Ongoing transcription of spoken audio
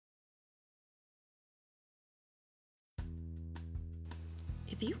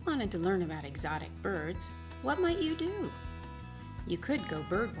If you wanted to learn about exotic birds, what might you do? You could go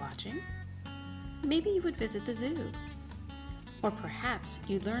bird watching. Maybe you would visit the zoo. Or perhaps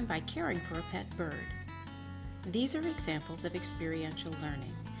you'd learn by caring for a pet bird. These are examples of experiential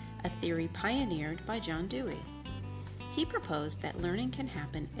learning, a theory pioneered by John Dewey. He proposed that learning can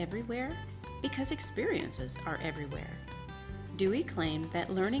happen everywhere because experiences are everywhere. Dewey claimed that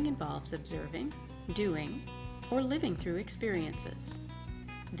learning involves observing, doing, or living through experiences.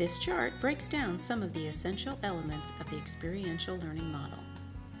 This chart breaks down some of the essential elements of the experiential learning model.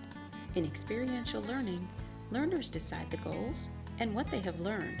 In experiential learning, learners decide the goals and what they have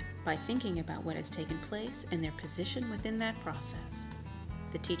learned by thinking about what has taken place and their position within that process.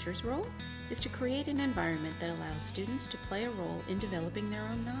 The teacher's role is to create an environment that allows students to play a role in developing their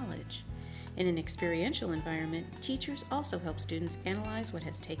own knowledge. In an experiential environment, teachers also help students analyze what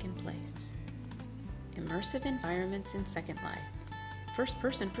has taken place. Immersive environments in Second Life,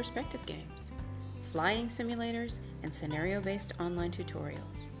 first-person perspective games, flying simulators, and scenario-based online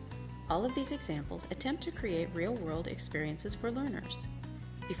tutorials. All of these examples attempt to create real-world experiences for learners.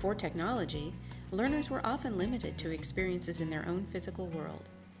 Before technology, learners were often limited to experiences in their own physical world.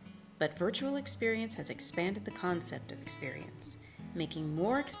 But virtual experience has expanded the concept of experience, making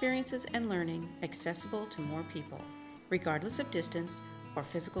more experiences and learning accessible to more people, regardless of distance or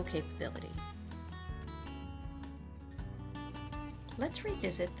physical capability. Let's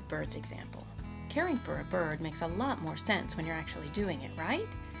revisit the birds example. Caring for a bird makes a lot more sense when you're actually doing it, right?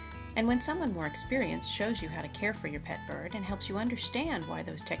 And when someone more experienced shows you how to care for your pet bird and helps you understand why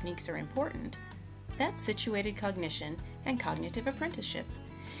those techniques are important, that's situated cognition and cognitive apprenticeship.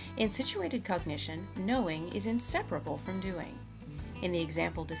 In situated cognition, knowing is inseparable from doing. In the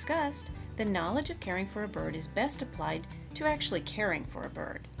example discussed, the knowledge of caring for a bird is best applied to actually caring for a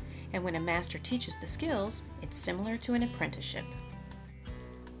bird. And when a master teaches the skills, it's similar to an apprenticeship.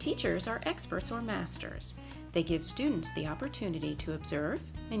 Teachers are experts or masters. They give students the opportunity to observe,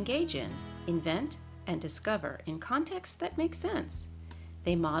 engage in, invent, and discover in contexts that make sense.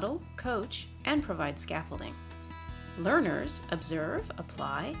 They model, coach, and provide scaffolding. Learners observe,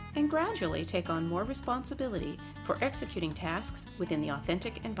 apply, and gradually take on more responsibility for executing tasks within the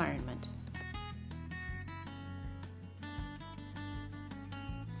authentic environment.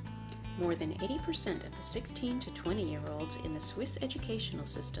 More than 80% of the 16 to 20-year-olds in the Swiss educational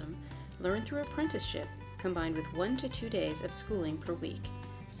system learn through apprenticeship combined with 1 to 2 days of schooling per week.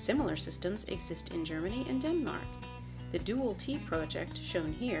 Similar systems exist in Germany and Denmark. The Dual T project,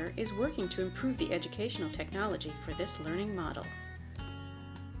 shown here, is working to improve the educational technology for this learning model.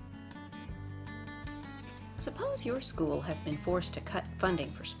 Suppose your school has been forced to cut funding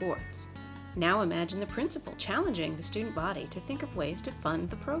for sports. Now imagine the principal challenging the student body to think of ways to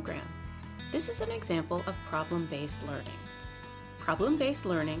fund the program. This is an example of problem-based learning. Problem-based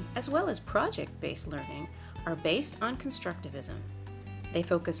learning, as well as project-based learning, are based on constructivism. They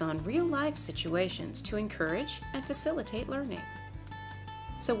focus on real-life situations to encourage and facilitate learning.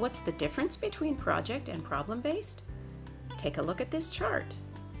 So what's the difference between project and problem-based? Take a look at this chart.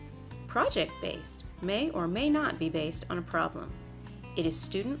 Project-based may or may not be based on a problem. It is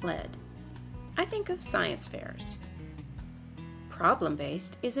student-led. I think of science fairs.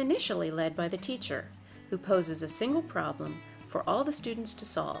 Problem-based is initially led by the teacher, who poses a single problem for all the students to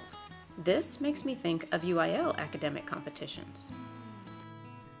solve. This makes me think of UIL academic competitions.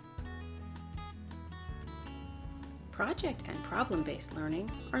 Project and problem-based learning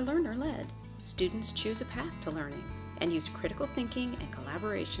are learner-led. Students choose a path to learning and use critical thinking and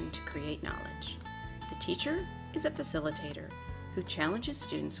collaboration to create knowledge. The teacher is a facilitator who challenges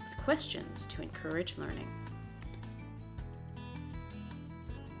students with questions to encourage learning.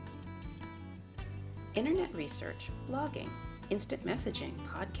 Internet research, blogging, instant messaging,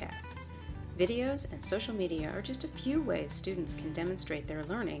 podcasts, videos, and social media are just a few ways students can demonstrate their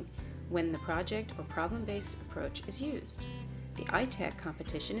learning when the project or problem-based approach is used. The iTech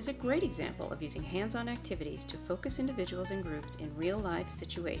competition is a great example of using hands-on activities to focus individuals and groups in real-life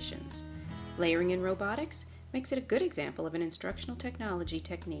situations. Layering in robotics makes it a good example of an instructional technology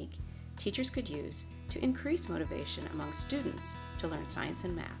technique teachers could use to increase motivation among students to learn science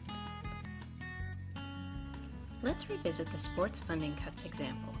and math. Let's revisit the sports funding cuts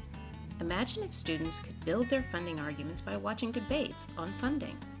example. Imagine if students could build their funding arguments by watching debates on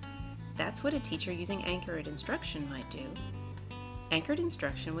funding. That's what a teacher using anchored instruction might do. Anchored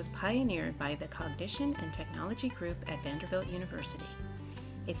instruction was pioneered by the Cognition and Technology Group at Vanderbilt University.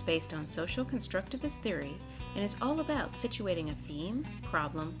 It's based on social constructivist theory and is all about situating a theme,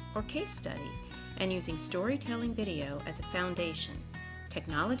 problem, or case study and using storytelling video as a foundation.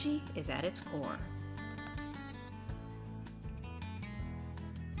 Technology is at its core.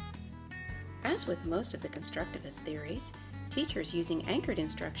 As with most of the constructivist theories, teachers using anchored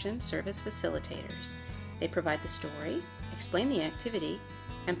instruction serve as facilitators. They provide the story, explain the activity,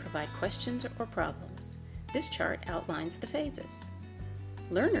 and provide questions or problems. This chart outlines the phases.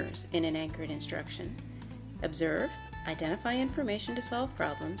 Learners in an anchored instruction observe, identify information to solve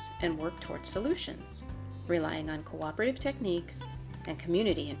problems, and work towards solutions, relying on cooperative techniques and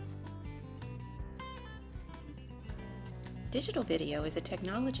community. Digital video is a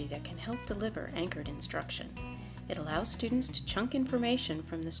technology that can help deliver anchored instruction. It allows students to chunk information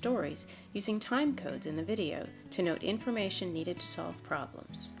from the stories using time codes in the video to note information needed to solve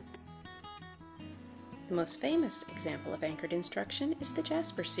problems. The most famous example of anchored instruction is the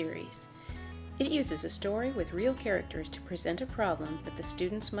Jasper series. It uses a story with real characters to present a problem that the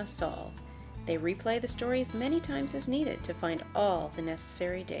students must solve. They replay the story as many times as needed to find all the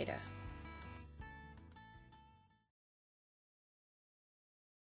necessary data.